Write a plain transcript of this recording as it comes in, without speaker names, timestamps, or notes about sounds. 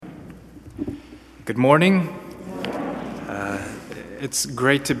Good morning. It's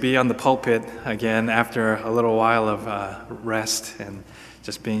great to be on the pulpit again after a little while of rest and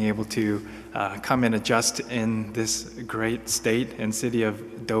just being able to come and adjust in this great state and city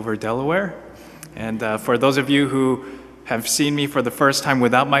of Dover, Delaware. And for those of you who have seen me for the first time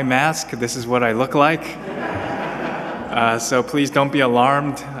without my mask, this is what I look like. So please don't be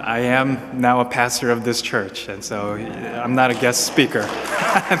alarmed. I am now a pastor of this church, and so I'm not a guest speaker.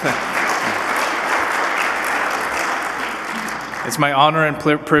 It's my honor and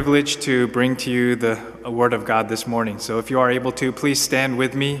privilege to bring to you the Word of God this morning. So if you are able to, please stand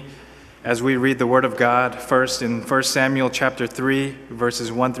with me as we read the Word of God first in 1 Samuel chapter 3,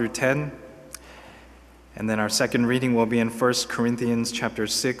 verses 1 through 10. And then our second reading will be in 1 Corinthians chapter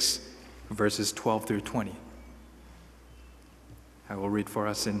 6, verses 12 through 20. I will read for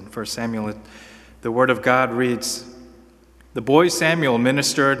us in 1 Samuel. The Word of God reads, "The boy Samuel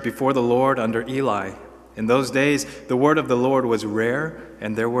ministered before the Lord under Eli. In those days, the word of the Lord was rare,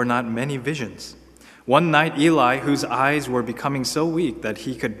 and there were not many visions. One night, Eli, whose eyes were becoming so weak that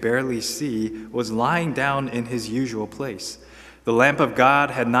he could barely see, was lying down in his usual place. The lamp of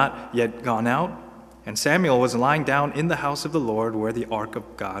God had not yet gone out, and Samuel was lying down in the house of the Lord where the ark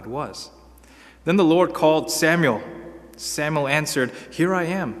of God was. Then the Lord called Samuel. Samuel answered, 'Here I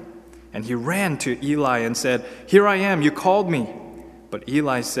am.' And he ran to Eli and said, 'Here I am, you called me.' But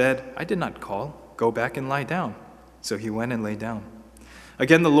Eli said, 'I did not call. Go back and lie down.' So he went and lay down.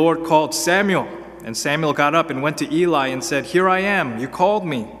 Again the Lord called Samuel, and Samuel got up and went to Eli and said, 'Here I am, you called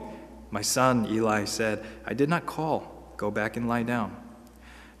me.' 'My son,' Eli said, 'I did not call. Go back and lie down.'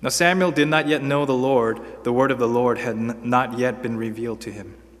 Now Samuel did not yet know the Lord. The word of the Lord had not yet been revealed to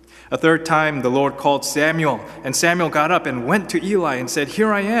him. A third time the Lord called Samuel, and Samuel got up and went to Eli and said,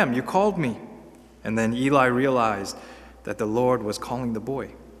 'Here I am, you called me.' And then Eli realized that the Lord was calling the boy.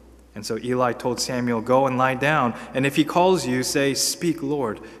 And so Eli told Samuel, 'Go and lie down, and if he calls you, say, "Speak,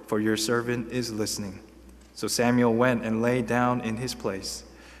 Lord, for your servant is listening." So Samuel went and lay down in his place.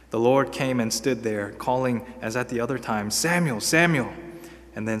 The Lord came and stood there, calling as at the other time, 'Samuel, Samuel.'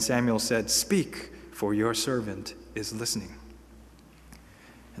 And then Samuel said, 'Speak, for your servant is listening.'"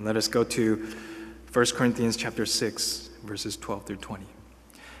 And let us go to 1 Corinthians chapter 6, verses 12 through 20.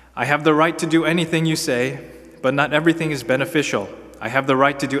 "I have the right to do anything you say, but not everything is beneficial. I have the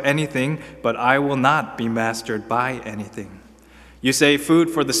right to do anything, but I will not be mastered by anything. You say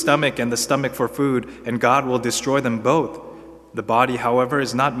food for the stomach and the stomach for food, and God will destroy them both. The body, however,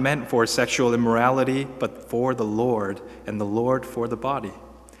 is not meant for sexual immorality, but for the Lord, and the Lord for the body.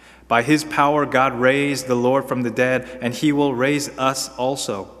 By his power God raised the Lord from the dead, and he will raise us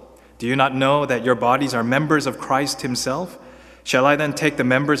also. Do you not know that your bodies are members of Christ himself? Shall I then take the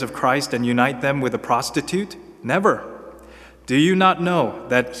members of Christ and unite them with a prostitute? Never. Do you not know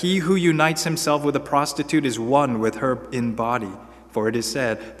that he who unites himself with a prostitute is one with her in body? For it is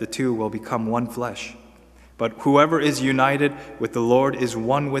said, the two will become one flesh. But whoever is united with the Lord is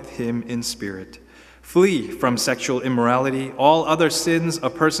one with him in spirit. Flee from sexual immorality. All other sins a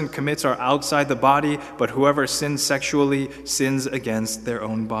person commits are outside the body, but whoever sins sexually sins against their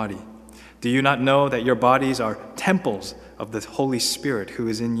own body. Do you not know that your bodies are temples of the Holy Spirit who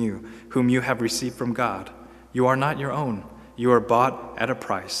is in you, whom you have received from God? You are not your own. You are bought at a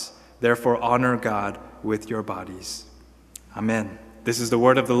price. Therefore, honor God with your bodies." Amen. This is the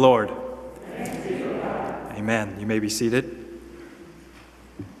word of the Lord. Thanks be to God. Amen. You may be seated.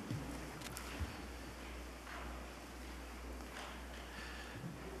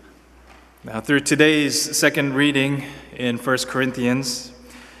 Now, through today's second reading in 1 Corinthians,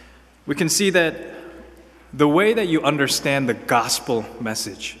 we can see that the way that you understand the gospel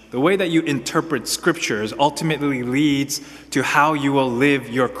message, the way that you interpret scriptures ultimately leads to how you will live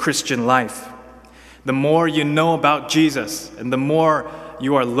your Christian life. The more you know about Jesus and the more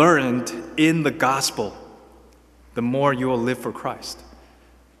you are learned in the gospel, the more you will live for Christ.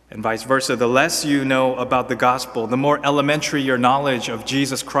 And vice versa, the less you know about the gospel, the more elementary your knowledge of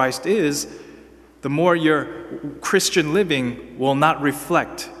Jesus Christ is, the more your Christian living will not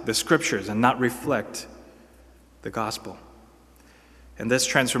reflect the scriptures and not reflect the gospel. And this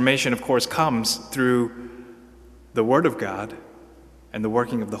transformation, of course, comes through the Word of God and the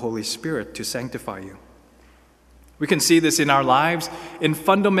working of the Holy Spirit to sanctify you. We can see this in our lives in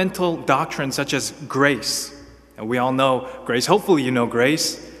fundamental doctrines such as grace. And we all know grace. Hopefully you know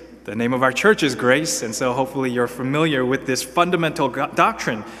grace. The name of our church is Grace, and so hopefully you're familiar with this fundamental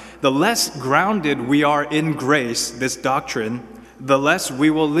doctrine. The less grounded we are in grace, this doctrine, the less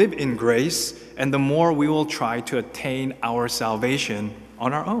we will live in grace, and the more we will try to attain our salvation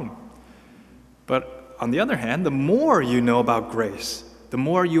on our own. But on the other hand, the more you know about grace, the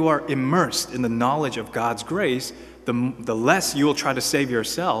more you are immersed in the knowledge of God's grace, the less you will try to save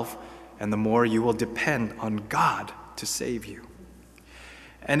yourself, and the more you will depend on God to save you.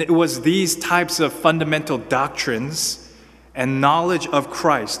 And it was these types of fundamental doctrines and knowledge of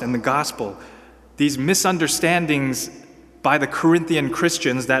Christ and the gospel, these misunderstandings by the Corinthian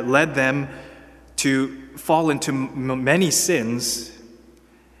Christians that led them to fall into many sins,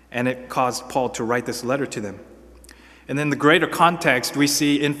 and it caused Paul to write this letter to them. And in the greater context, we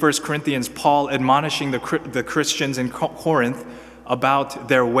see in 1 Corinthians, Paul admonishing the Christians in Corinth about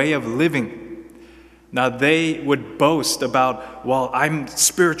their way of living. Now, they would boast about, well, I'm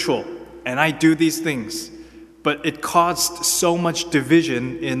spiritual and I do these things. But it caused so much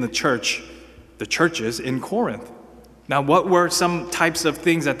division in the churches in Corinth. Now, what were some types of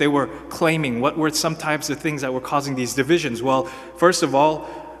things that they were claiming? What were some types of things that were causing these divisions? Well, first of all,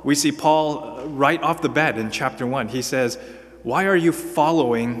 we see Paul right off the bat in chapter 1. He says, why are you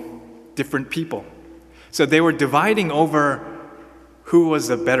following different people? So they were dividing over who was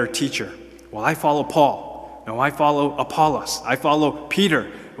the better teacher. Well, I follow Paul. No, I follow Apollos. I follow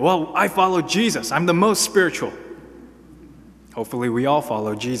Peter. Well, I follow Jesus. I'm the most spiritual. Hopefully we all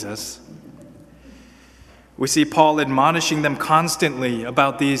follow Jesus. We see Paul admonishing them constantly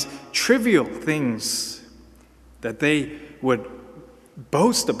about these trivial things that they would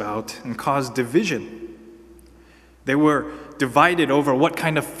boast about and cause division. They were divided over what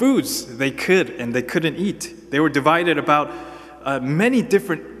kind of foods they could and they couldn't eat. They were divided about many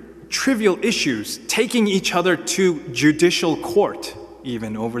different trivial issues, taking each other to judicial court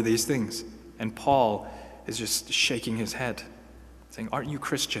even over these things. And Paul is just shaking his head, saying, aren't you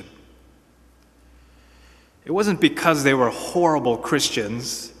Christian? It wasn't because they were horrible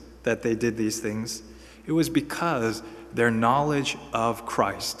Christians that they did these things. It was because their knowledge of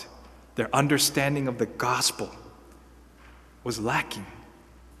Christ, their understanding of the gospel was lacking.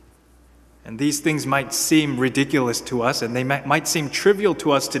 And these things might seem ridiculous to us, and they might seem trivial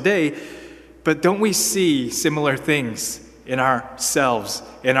to us today, but don't we see similar things in ourselves,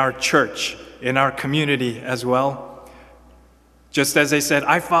 in our church, in our community as well? Just as they said,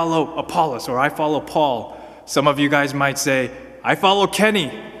 I follow Apollos or I follow Paul, some of you guys might say, I follow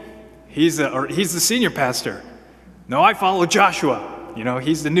Kenny. He's the senior pastor. No, I follow Joshua.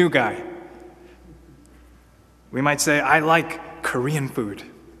 He's the new guy. We might say, I like Korean food,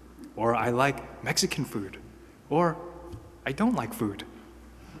 or I like Mexican food, or I don't like food.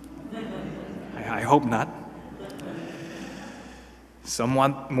 I hope not. Some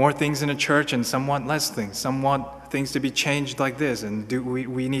want more things in a church and some want less things. Some want things to be changed like this, and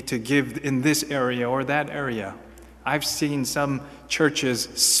we need to give in this area or that area. I've seen some churches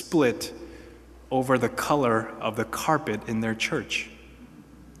split over the color of the carpet in their church.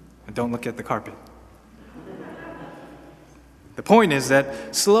 And don't look at the carpet. The point is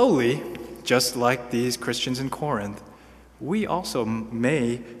that slowly, just like these Christians in Corinth, we also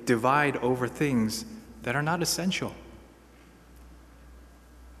may divide over things that are not essential.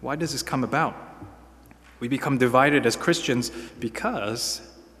 Why does this come about? We become divided as Christians because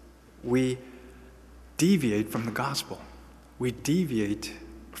we deviate from the gospel. We deviate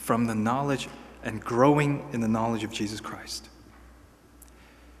from the knowledge and growing in the knowledge of Jesus Christ.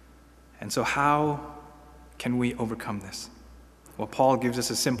 And so how can we overcome this? Well, Paul gives us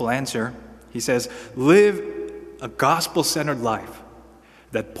a simple answer. He says, live a gospel-centered life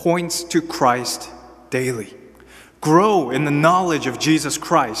that points to Christ daily. Grow in the knowledge of Jesus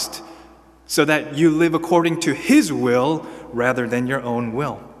Christ so that you live according to His will rather than your own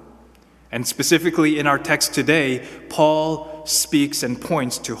will. And specifically in our text today, Paul speaks and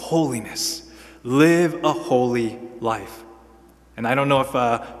points to holiness. Live a holy life. And I don't know if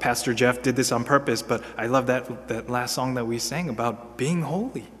Pastor Jeff did this on purpose, but I love that last song that we sang about being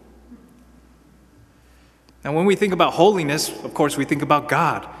holy. Now, when we think about holiness, of course, we think about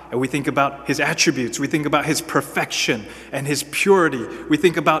God, and we think about His attributes. We think about His perfection and His purity. We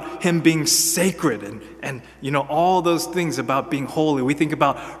think about Him being sacred and all those things about being holy. We think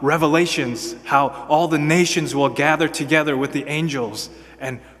about Revelations, how all the nations will gather together with the angels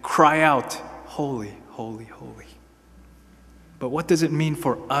and cry out, holy, holy, holy. But what does it mean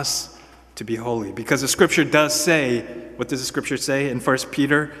for us to be holy? Because the Scripture does say, what does the Scripture say in 1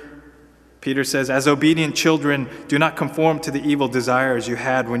 Peter? Peter says, as obedient children, do not conform to the evil desires you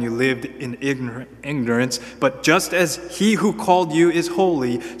had when you lived in ignorance, but just as He who called you is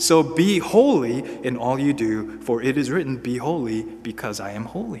holy, so be holy in all you do, for it is written, be holy because I am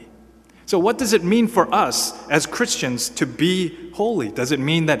holy. So what does it mean for us as Christians to be holy? Does it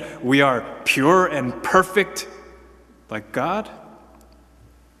mean that we are pure and perfect like God?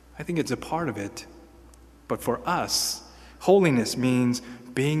 I think it's a part of it. But for us, Holiness means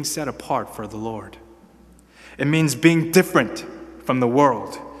being set apart for the Lord. It means being different from the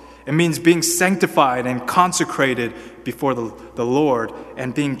world. It means being sanctified and consecrated before the Lord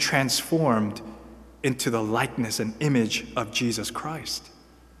and being transformed into the likeness and image of Jesus Christ.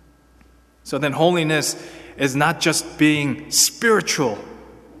 So then holiness is not just being spiritual.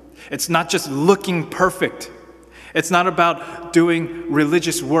 It's not just looking perfect. It's not about doing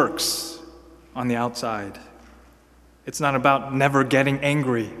religious works on the outside. It's not about never getting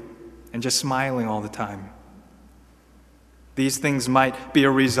angry and just smiling all the time. These things might be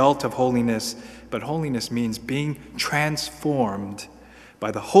a result of holiness, but holiness means being transformed by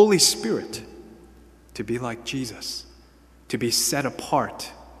the Holy Spirit to be like Jesus, to be set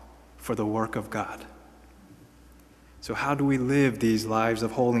apart for the work of God. So how do we live these lives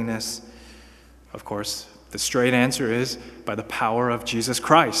of holiness? Of course, the straight answer is by the power of Jesus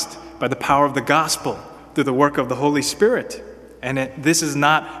Christ, by the power of the gospel, through the work of the Holy Spirit. And this is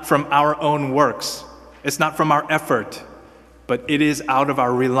not from our own works. It's not from our effort, but it is out of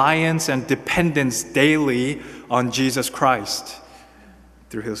our reliance and dependence daily on Jesus Christ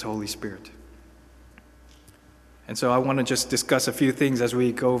through his Holy Spirit. And so I want to just discuss a few things as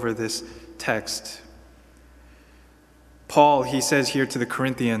we go over this text. Paul, he says here to the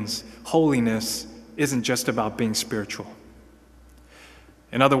Corinthians, holiness isn't just about being spiritual.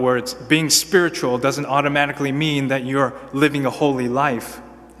 In other words, being spiritual doesn't automatically mean that you're living a holy life.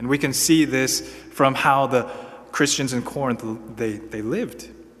 And we can see this from how the Christians in Corinth, they lived.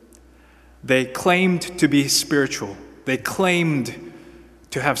 They claimed to be spiritual. They claimed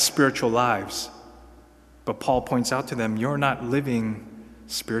to have spiritual lives. But Paul points out to them, you're not living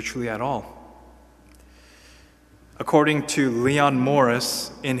spiritually at all. According to Leon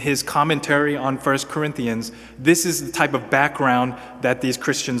Morris, in his commentary on 1 Corinthians, this is the type of background that these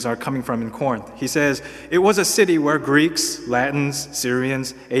Christians are coming from in Corinth. He says, it was a city where Greeks, Latins,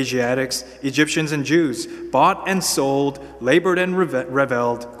 Syrians, Asiatics, Egyptians, and Jews bought and sold, labored and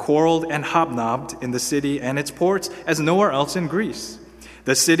reveled, quarreled and hobnobbed in the city and its ports as nowhere else in Greece.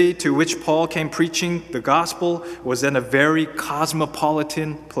 The city to which Paul came preaching the gospel was then a very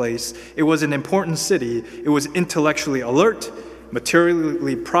cosmopolitan place. It was an important city. It was intellectually alert,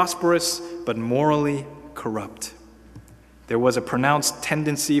 materially prosperous, but morally corrupt. There was a pronounced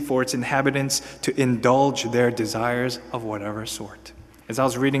tendency for its inhabitants to indulge their desires of whatever sort. As I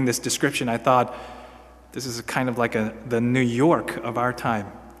was reading this description, I thought, this is kind of like the New York of our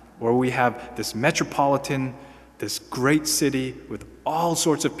time, where we have this metropolitan, this great city with all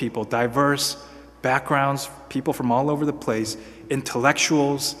sorts of people, diverse backgrounds, people from all over the place,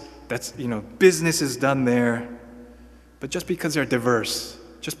 intellectuals, business is done there. But just because they're diverse,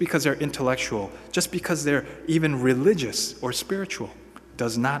 just because they're intellectual, just because they're even religious or spiritual,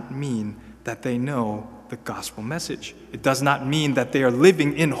 does not mean that they know the gospel message. It does not mean that they are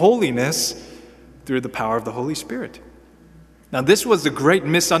living in holiness through the power of the Holy Spirit. Now, this was the great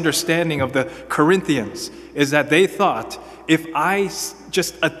misunderstanding of the Corinthians, is that they thought, if I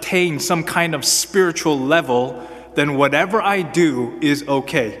just attain some kind of spiritual level, then whatever I do is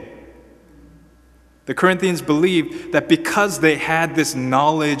okay. The Corinthians believed that because they had this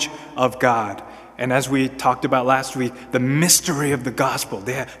knowledge of God, and as we talked about last week, the mystery of the gospel,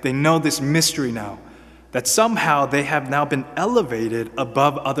 they know this mystery now, that somehow they have now been elevated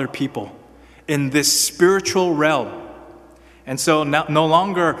above other people in this spiritual realm. And so now, no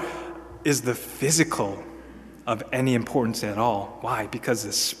longer is the physical of any importance at all. Why? Because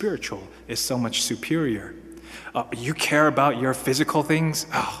the spiritual is so much superior. You care about your physical things?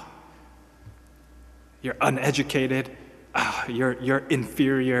 Oh, you're uneducated. Oh, you're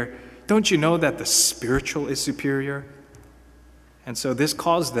inferior. Don't you know that the spiritual is superior? And so this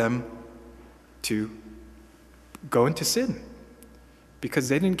caused them to go into sin because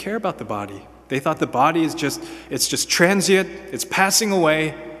they didn't care about the body. They thought the body is just transient, it's passing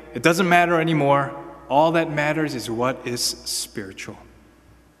away, it doesn't matter anymore. All that matters is what is spiritual.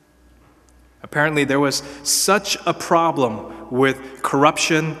 Apparently, there was such a problem with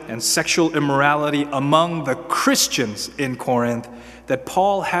corruption and sexual immorality among the Christians in Corinth that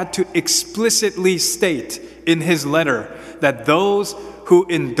Paul had to explicitly state in his letter that those who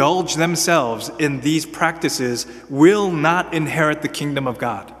indulge themselves in these practices will not inherit the kingdom of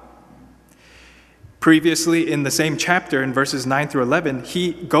God. Previously, in the same chapter, in verses 9 through 11,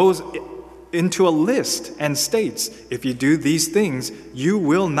 he goes into a list and states, if you do these things, you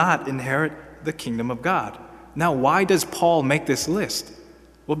will not inherit the kingdom of God. Now, why does Paul make this list?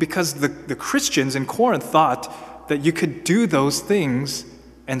 Well, because the Christians in Corinth thought that you could do those things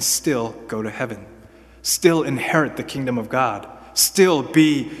and still go to heaven, still inherit the kingdom of God, still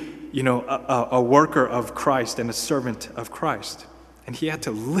be a worker of Christ and a servant of Christ. And he had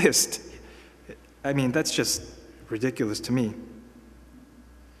to list. That's just ridiculous to me.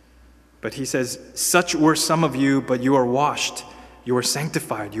 But he says, such were some of you, but you are washed, you are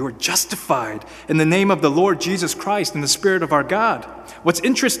sanctified, you are justified in the name of the Lord Jesus Christ and the Spirit of our God. What's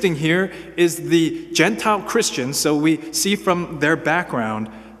interesting here is the Gentile Christians, so we see from their background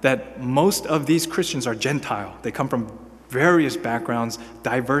that most of these Christians are Gentile. They come from various backgrounds,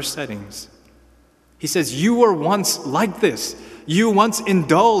 diverse settings. He says, you were once like this. You once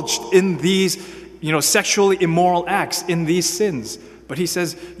indulged in these, sexually immoral acts, in these sins. But he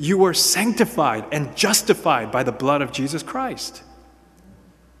says, you were sanctified and justified by the blood of Jesus Christ.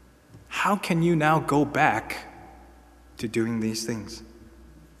 How can you now go back to doing these things?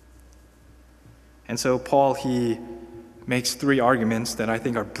 And so Paul, he makes 3 arguments that I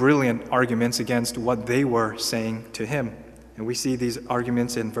think are brilliant arguments against what they were saying to him. And we see these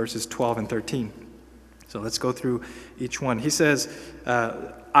arguments in verses 12 and 13. So let's go through each one. He says,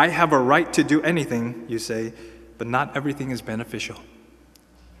 I have a right to do anything, you say, but not everything is beneficial.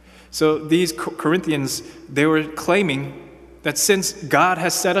 So these Corinthians, they were claiming that since God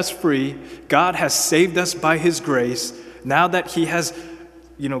has set us free, God has saved us by his grace, now that he has,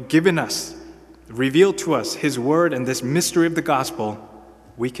 given us, revealed to us his word and this mystery of the gospel,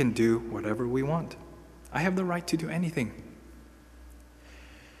 we can do whatever we want. I have the right to do anything.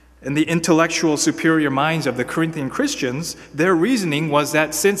 In the intellectual superior minds of the Corinthian Christians, their reasoning was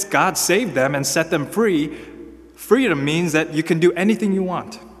that since God saved them and set them free, freedom means that you can do anything you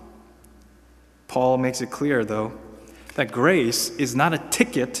want. Paul makes it clear, though, that grace is not a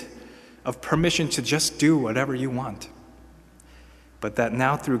ticket of permission to just do whatever you want, but that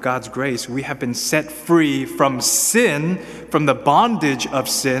now through God's grace, we have been set free from sin, from the bondage of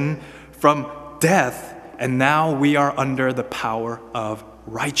sin, from death, and now we are under the power of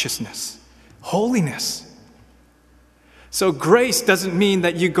righteousness, holiness. So grace doesn't mean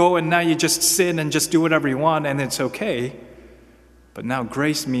that you go and now you just sin and just do whatever you want and it's okay. But now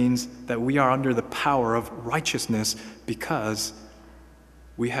grace means that we are under the power of righteousness because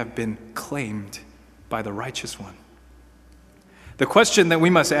we have been claimed by the righteous one. The question that we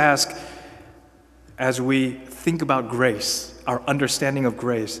must ask as we think about grace, our understanding of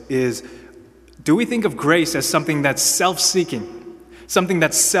grace, is, do we think of grace as something that's self-seeking, something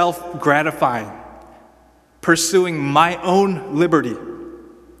that's self-gratifying, pursuing my own liberty?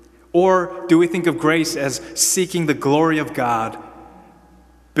 Or do we think of grace as seeking the glory of God,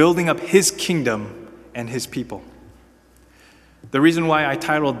 building up his kingdom and his people? The reason why I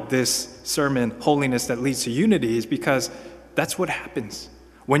titled this sermon, Holiness That Leads to Unity, is because that's what happens.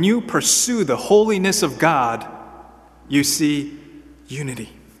 When you pursue the holiness of God, you see unity.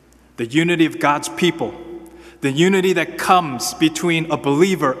 The unity of God's people. The unity that comes between a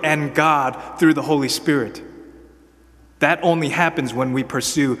believer and God through the Holy Spirit. That only happens when we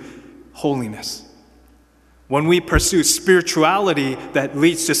pursue holiness. When we pursue spirituality that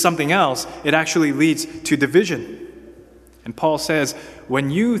leads to something else, it actually leads to division. And Paul says, when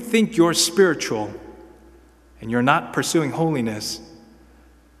you think you're spiritual and you're not pursuing holiness,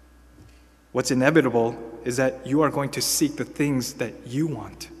 what's inevitable is that you are going to seek the things that you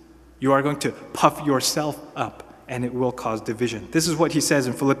want. You are going to puff yourself up, and it will cause division. This is what he says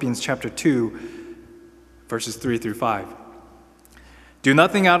in Philippians chapter 2, verses 3 through 5. Do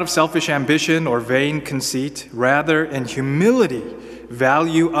nothing out of selfish ambition or vain conceit. Rather, in humility,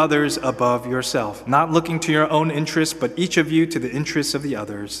 value others above yourself, not looking to your own interests, but each of you to the interests of the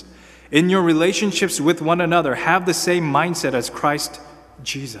others. In your relationships with one another, have the same mindset as Christ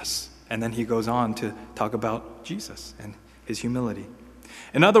Jesus. And then he goes on to talk about Jesus and his humility.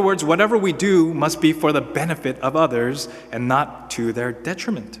 In other words, whatever we do must be for the benefit of others and not to their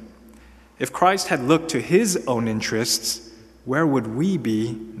detriment. If Christ had looked to his own interests, where would we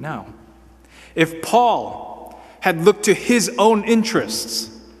be now? If Paul had looked to his own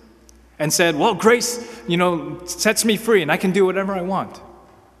interests and said, well, grace, sets me free and I can do whatever I want,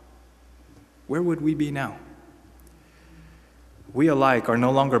 where would we be now? We alike are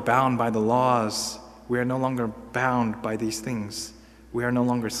no longer bound by the laws. We are no longer bound by these things. We are no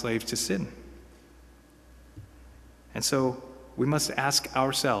longer slaves to sin. And so we must ask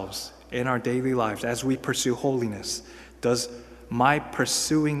ourselves in our daily lives as we pursue holiness, does my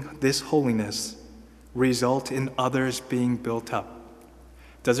pursuing this holiness result in others being built up?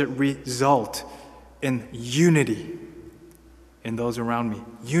 Does it result in unity in those around me?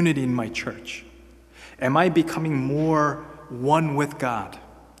 Unity in my church? Am I becoming more one with God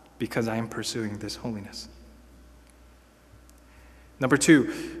because I am pursuing this holiness? Number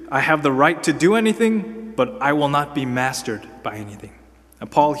 2, I have the right to do anything, but I will not be mastered by anything. And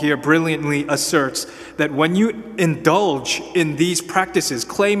Paul here brilliantly asserts that when you indulge in these practices,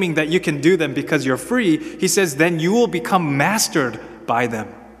 claiming that you can do them because you're free, he says, then you will become mastered by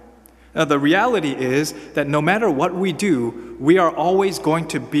them. Now, the reality is that no matter what we do, we are always going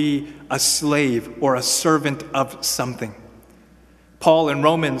to be a slave or a servant of something. Paul in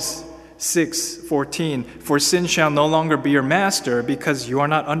Romans 6:14, for sin shall no longer be your master because you are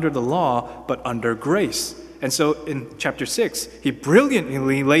not under the law, but under grace. And so in chapter 6, he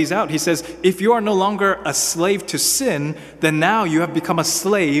brilliantly lays out, he says, if you are no longer a slave to sin, then now you have become a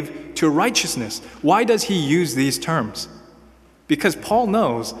slave to righteousness. Why does he use these terms? Because Paul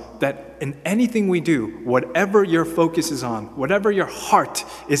knows that in anything we do, whatever your focus is on, whatever your heart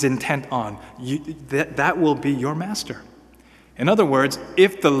is intent on, that will be your master. In other words,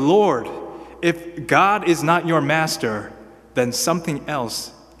 if God is not your master, then something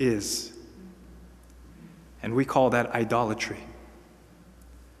else is. And we call that idolatry.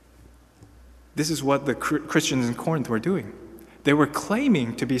 This is what the Christians in Corinth were doing. They were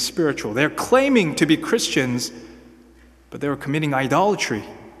claiming to be spiritual. They're claiming to be Christians, but they were committing idolatry.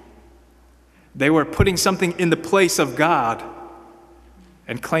 They were putting something in the place of God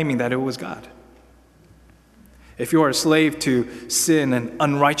and claiming that it was God. If you are a slave to sin and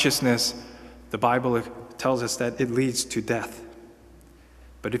unrighteousness, the Bible tells us that it leads to death.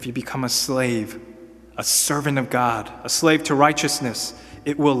 But if you become a slave, a servant of God, a slave to righteousness,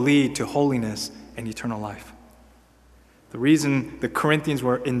 it will lead to holiness and eternal life. The reason the Corinthians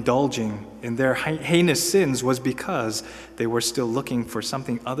were indulging in their heinous sins was because they were still looking for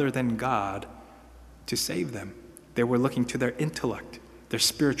something other than God to save them. They were looking to their intellect, their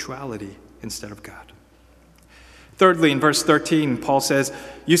spirituality, instead of God. Thirdly, in verse 13, Paul says,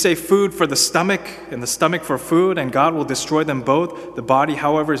 you say food for the stomach and the stomach for food, and God will destroy them both. The body,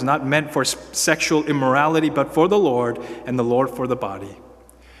 however, is not meant for sexual immorality, but for the Lord, and the Lord for the body.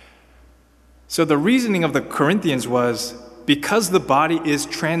 So the reasoning of the Corinthians was, because the body is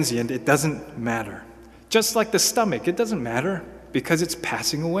transient, it doesn't matter. Just like the stomach, it doesn't matter because it's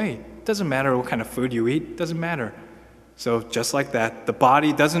passing away. It doesn't matter what kind of food you eat, it doesn't matter. So just like that, the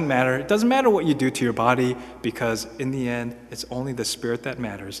body doesn't matter. It doesn't matter what you do to your body because in the end, it's only the spirit that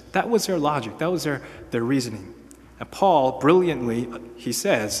matters. That was their logic. That was their reasoning. And Paul, brilliantly, he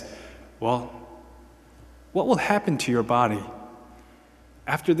says, well, what will happen to your body?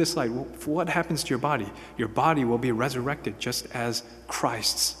 After this life, what happens to your body? Your body will be resurrected just as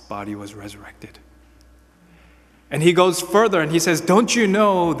Christ's body was resurrected. And he goes further and he says, don't you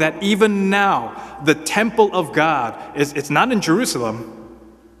know that even now the temple of God it's not in Jerusalem,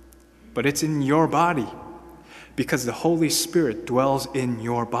 but it's in your body because the Holy Spirit dwells in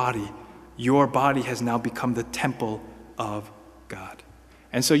your body. Your body has now become the temple of God.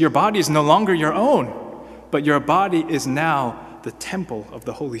 And so your body is no longer your own, but your body is now the temple of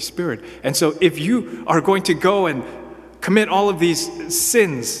the Holy Spirit. And so if you are going to go and commit all of these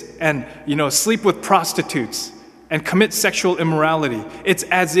sins and, sleep with prostitutes and commit sexual immorality, it's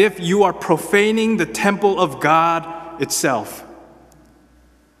as if you are profaning the temple of God itself.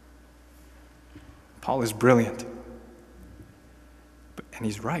 Paul is brilliant. And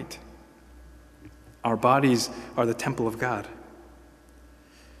he's right. Our bodies are the temple of God.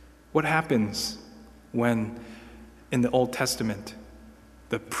 What happens when, in the Old Testament,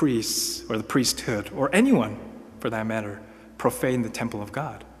 the priests or the priesthood, or anyone for that matter, profaned the temple of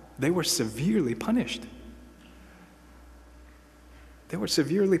God? They were severely punished. They were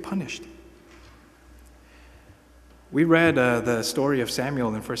severely punished. We read the story of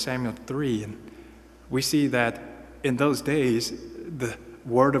Samuel in 1 Samuel 3, and we see that in those days, the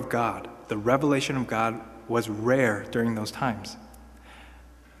Word of God, the revelation of God, was rare during those times.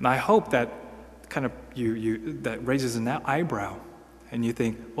 And I hope that kind of that raises an eyebrow, and you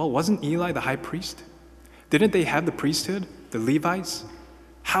think, well, wasn't Eli the high priest? Didn't they have the priesthood, the Levites?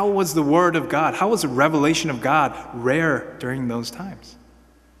 How was the Word of God, how was the revelation of God rare during those times?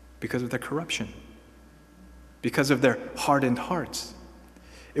 Because of their corruption, because of their hardened hearts.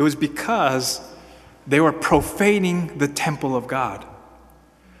 It was because they were profaning the temple of God.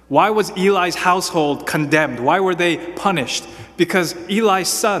 Why was Eli's household condemned? Why were they punished? Because Eli's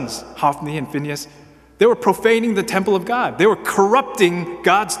sons, Hophni and Phinehas, they were profaning the temple of God. They were corrupting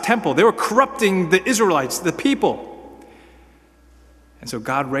God's temple. They were corrupting the Israelites, the people. And so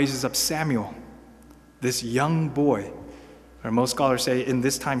God raises up Samuel, this young boy, or most scholars say in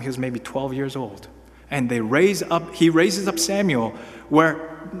this time he was maybe 12 years old. And he raises up Samuel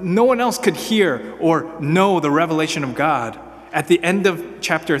where no one else could hear or know the revelation of God. At the end of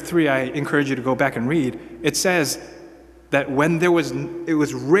chapter 3, I encourage you to go back and read, it says that when it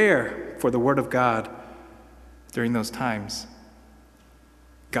was rare for the Word of God during those times,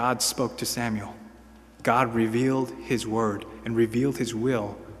 God spoke to Samuel. God revealed his word and revealed his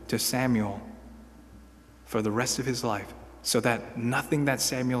will to Samuel for the rest of his life, so that nothing that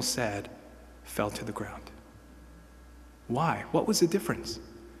Samuel said fell to the ground. Why? What was the difference?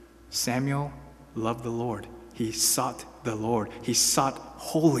 Samuel loved the Lord. He sought the Lord. He sought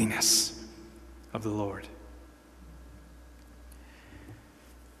holiness of the Lord.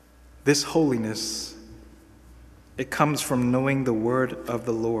 This holiness, it comes from knowing the word of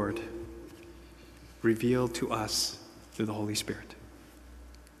the Lord revealed to us through the Holy Spirit.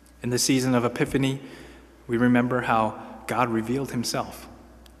 In the season of Epiphany, we remember how God revealed himself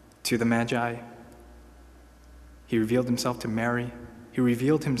to the Magi. He revealed himself to Mary. He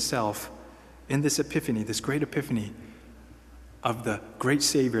revealed himself in this Epiphany, this great Epiphany of the great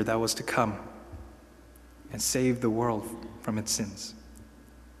Savior that was to come and save the world from its sins.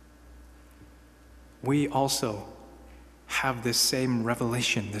 We also have this same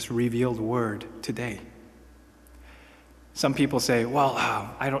revelation, this revealed word today. Some people say, well,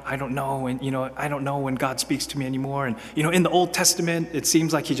 I don't know, and I don't know when God speaks to me anymore. And in the Old Testament, it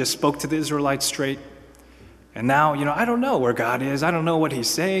seems like he just spoke to the Israelites straight. And now, I don't know where God is. I don't know what he's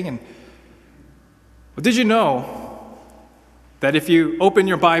saying. And well, did you know that if you open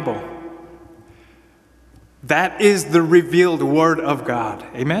your Bible, that is the revealed word of God?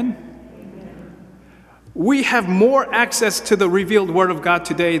 Amen? We have more access to the revealed word of God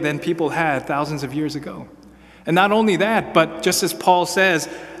today than people had thousands of years ago. And not only that, but just as Paul says,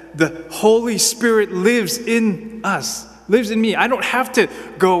 the Holy Spirit lives in us, lives in me. I don't have to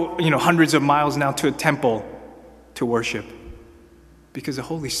go, hundreds of miles now to a temple to worship, because the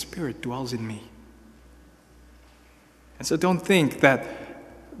Holy Spirit dwells in me. And so don't think that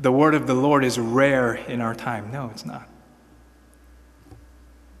the word of the Lord is rare in our time. No, it's not.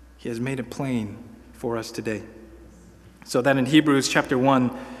 He has made it plain for us today. So that in Hebrews chapter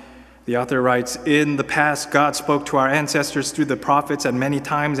 1, the author writes, in the past, God spoke to our ancestors through the prophets at many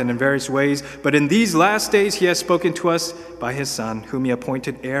times and in various ways, but in these last days he has spoken to us by his Son, whom he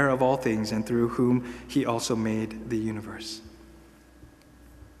appointed heir of all things, and through whom he also made the universe.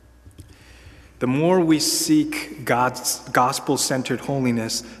 The more we seek God's gospel-centered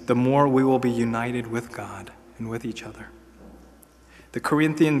holiness, the more we will be united with God and with each other. The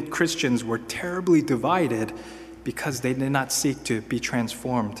Corinthian Christians were terribly divided because they did not seek to be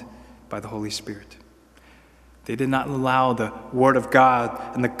transformed by the Holy Spirit. They did not allow the Word of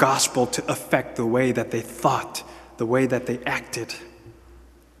God and the gospel to affect the way that they thought, the way that they acted.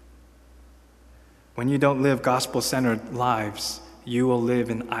 When you don't live gospel-centered lives, you will live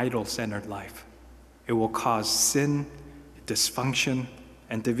an idol-centered life. It will cause sin, dysfunction,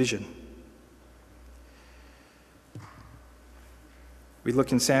 and division. We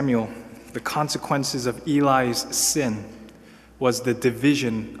look in Samuel, the consequences of Eli's sin was the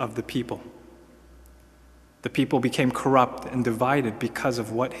division of the people. The people became corrupt and divided because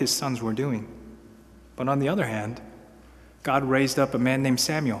of what his sons were doing. But on the other hand, God raised up a man named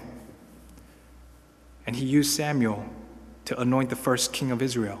Samuel. And he used Samuel to anoint the first king of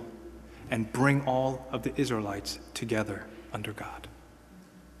Israel and bring all of the Israelites together under God.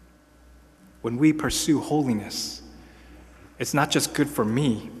 When we pursue holiness, it's not just good for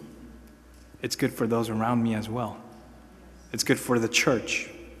me, it's good for those around me as well. It's good for the church.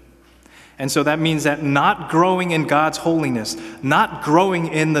 And so that means that not growing in God's holiness, not growing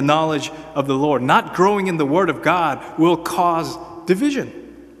in the knowledge of the Lord, not growing in the Word of God will cause division.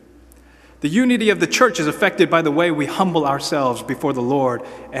 The unity of the church is affected by the way we humble ourselves before the Lord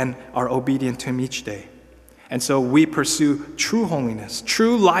and are obedient to Him each day. And so we pursue true holiness,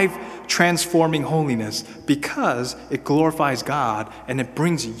 true life-transforming holiness, because it glorifies God and it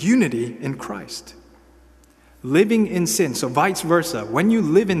brings unity in Christ. Living in sin, so vice versa, when you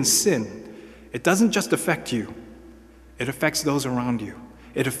live in sin, it doesn't just affect you, it affects those around you.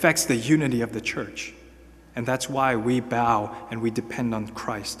 It affects the unity of the church. And that's why we bow and we depend on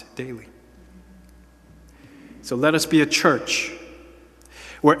Christ daily. So let us be a church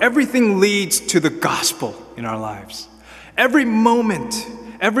where everything leads to the gospel in our lives. Every moment,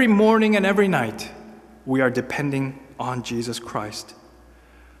 every morning and every night, we are depending on Jesus Christ.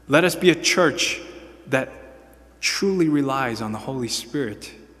 Let us be a church that truly relies on the Holy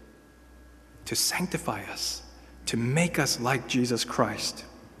Spirit to sanctify us, to make us like Jesus Christ.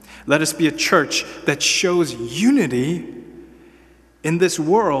 Let us be a church that shows unity in this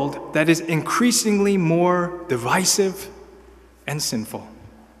world that is increasingly more divisive and sinful.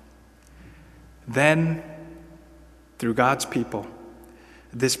 Then, through God's people,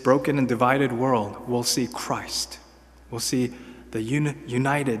 this broken and divided world will see Christ. We'll see the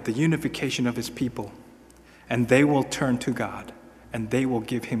unification of His people. And they will turn to God. and they will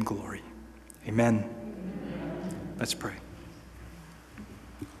give him glory. Amen. Let's pray.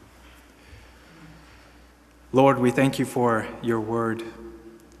 Lord, we thank you for your word,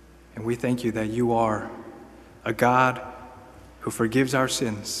 and we thank you that you are a God who forgives our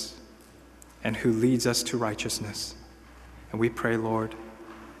sins and who leads us to righteousness. And we pray, Lord,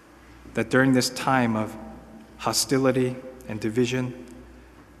 that during this time of hostility and division,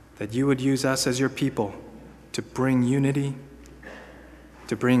 that you would use us as your people to bring unity,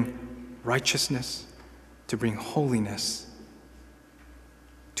 to bring righteousness, to bring holiness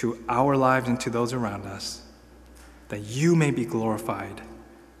to our lives and to those around us, that you may be glorified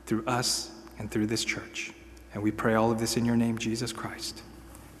through us and through this church. And we pray all of this in your name, Jesus Christ.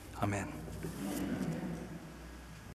 Amen.